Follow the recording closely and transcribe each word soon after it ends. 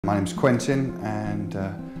My name's Quentin and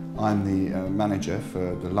I'm the manager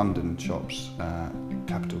for the London shops,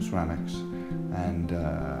 Capital Ceramics, and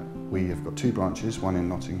we have got two branches, one in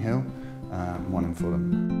Notting Hill and one in Fulham.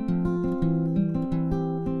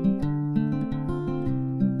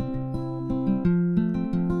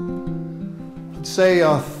 I'd say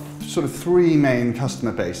our sort of three main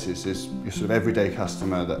customer bases is your sort of everyday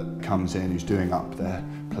customer that comes in, who's doing up their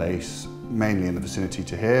place, mainly in the vicinity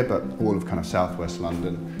to here, but all of kind of southwest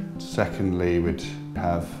London. Secondly, we'd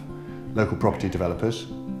have local property developers.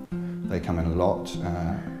 They come in a lot,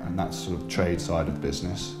 and that's sort of trade side of the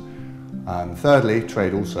business. Thirdly,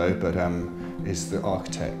 trade also, but is the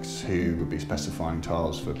architects who would be specifying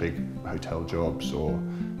tiles for big hotel jobs or,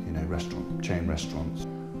 you know, chain restaurants.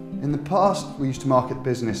 In the past, we used to market the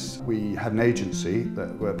business. We had an agency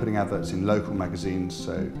that were putting adverts in local magazines,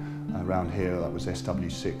 so around here that was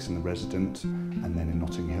SW6 and The Resident, and then in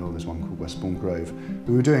Notting Hill there's one called Westbourne Grove.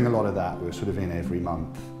 We were doing a lot of that. We were sort of in every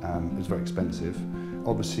month. It was very expensive.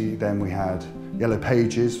 Obviously then we had Yellow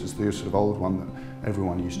Pages, was the sort of old one that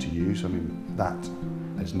everyone used to use. I mean, that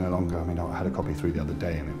is no longer, I mean, I had a copy through the other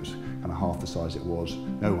day and it was kind of half the size it was.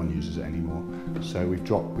 No one uses it anymore, so we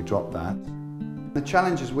dropped that. The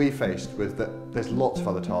challenges we faced was that there's lots of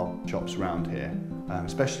other tile shops around here,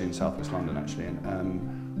 especially in southwest London actually,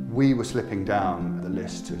 and we were slipping down the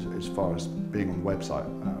list as far as being on the website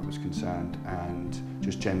was concerned, and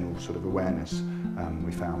just general sort of awareness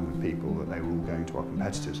we found with people that they were all going to our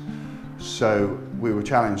competitors. So we were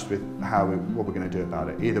challenged with what we're going to do about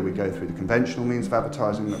it. Either we go through the conventional means of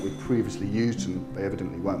advertising that we previously used and they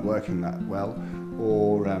evidently weren't working that well,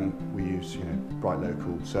 or we use, you know, Bright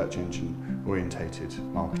Local search engine orientated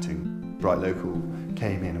marketing. Bright Local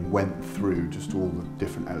came in and went through just all the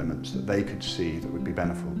different elements that they could see that would be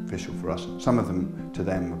beneficial for us. Some of them, to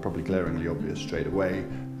them, were probably glaringly obvious straight away.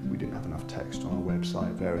 We didn't have enough text on our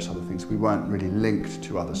website, various other things. We weren't really linked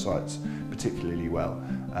to other sites particularly well,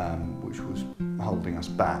 which was holding us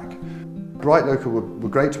back. Bright Local were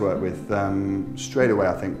great to work with. Straight away,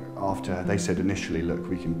 I think, after they said initially, look,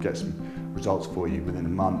 we can get some results for you within a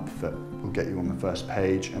month that will get you on the first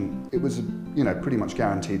page, and it was a, you know, pretty much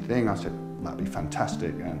guaranteed thing. I said that'd be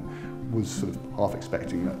fantastic, and was sort of half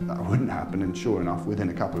expecting that wouldn't happen, and sure enough, within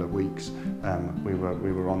a couple of weeks we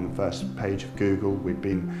were on the first page of Google. We'd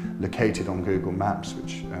been located on Google Maps,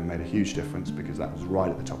 which made a huge difference because that was right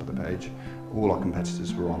at the top of the page. All our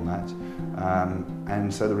competitors were on that,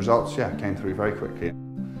 and so the results, yeah, came through very quickly.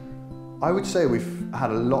 I would say we've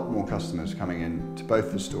had a lot more customers coming in to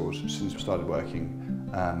both the stores since we started working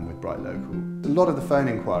with Bright Local. A lot of the phone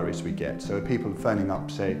inquiries we get, so people phoning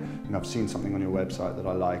up say, you know, I've seen something on your website that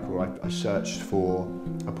I like, or I searched for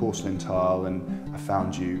a porcelain tile and I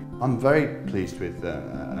found you. I'm very pleased with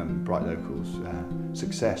Bright Local's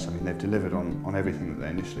success. I mean, they've delivered on everything that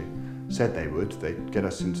they initially said they would. They'd get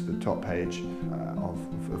us into the top page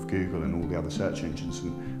of Google and all the other search engines,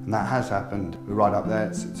 and that has happened. We're right up there.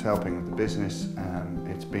 It's helping with the business.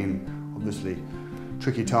 It's been obviously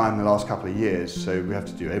tricky time the last couple of years, so we have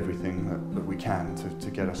to do everything that we can to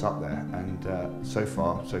get us up there, and so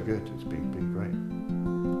far so good. It's been great.